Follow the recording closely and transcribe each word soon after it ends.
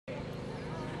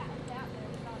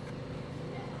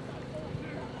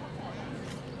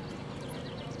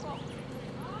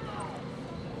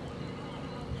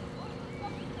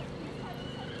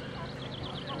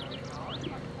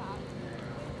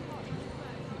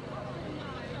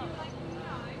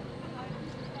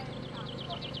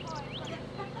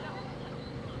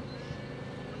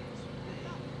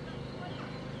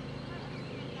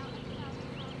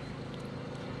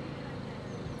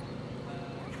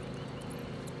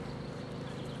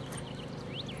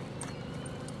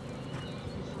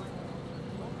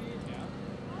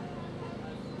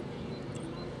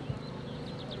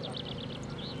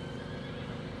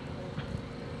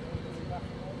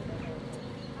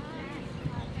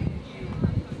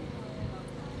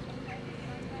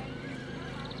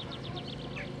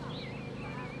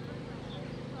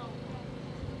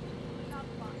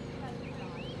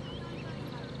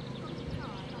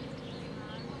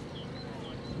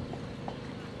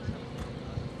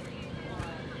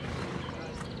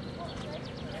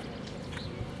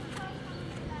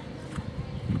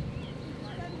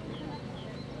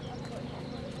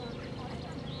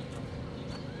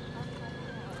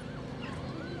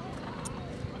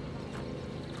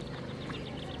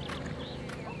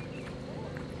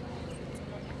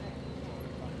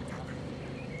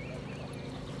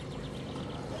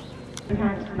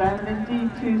event, and indeed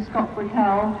to Scott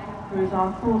Brickell, who is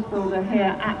our course builder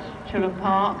here at Chilham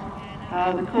Park.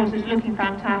 The course is looking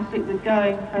fantastic, the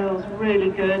going feels really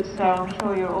good, so I'm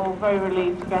sure you're all very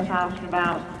relieved to get out and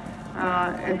about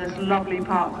in this lovely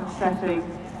park and setting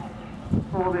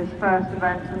for this first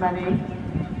event for many.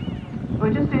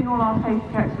 We're just doing all our safety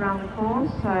checks around the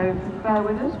course, so bear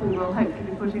with us. We will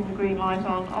hopefully be putting the green light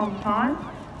on time,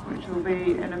 which will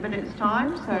be in a minute's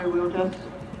time, so we'll just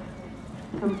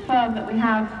confirm that we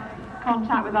have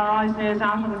contact with our eyes and ears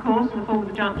out on the course in the form of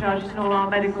the jump judges and all our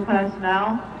medical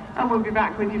personnel, and we'll be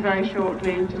back with you very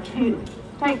shortly to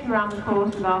take you around the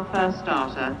course with our first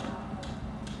starter.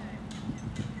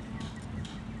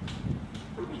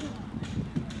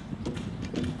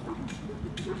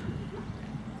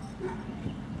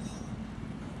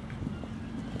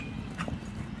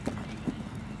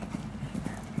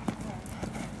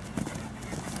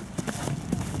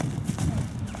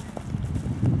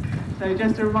 So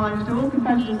just a reminder to all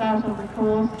competitors out on the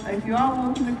course, if you are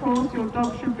walking the course, your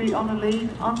dog should be on a lead,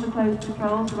 under close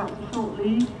control, so that's a short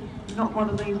lead, not one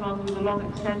of these ones with a long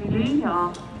extended lead.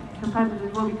 Our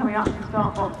competitors will be coming up to the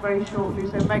start box very shortly,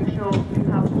 so make sure you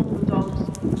have all the dogs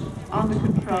under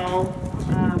control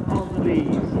on the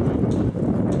leads.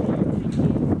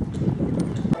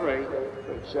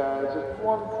 Which is just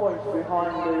 1 point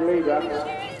behind the leader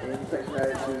in section A,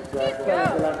 which is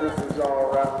who's our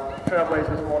trailblazer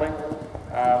this morning,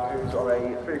 who's on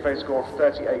a three-phase score of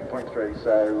 38.3.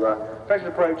 So, Fashion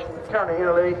Approach currently in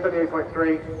the lead,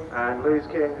 38.3, and Louise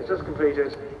King has just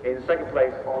completed in second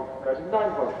place on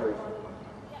 39.3.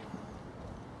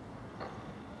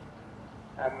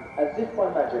 And as if by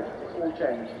magic, it's all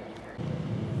changed.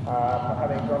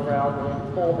 Having gone around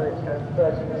in 4 minutes and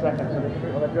 13 seconds, so the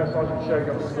on the Dressage showing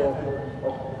up a score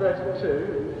of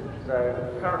 32. So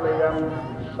currently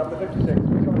number 56,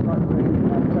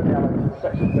 Tony Allen,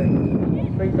 section B,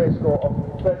 three-phase score of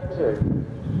 32.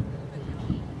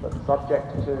 But subject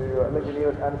to Lindsay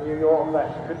and New York,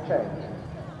 that could change.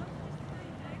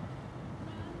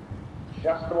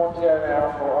 Just the one to go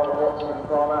now for Oliver Watson and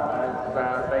Brahma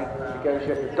as they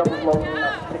negotiate the double block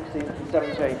at 16 and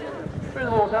 17. Through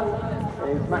the water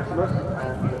is Maximus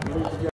and Lucy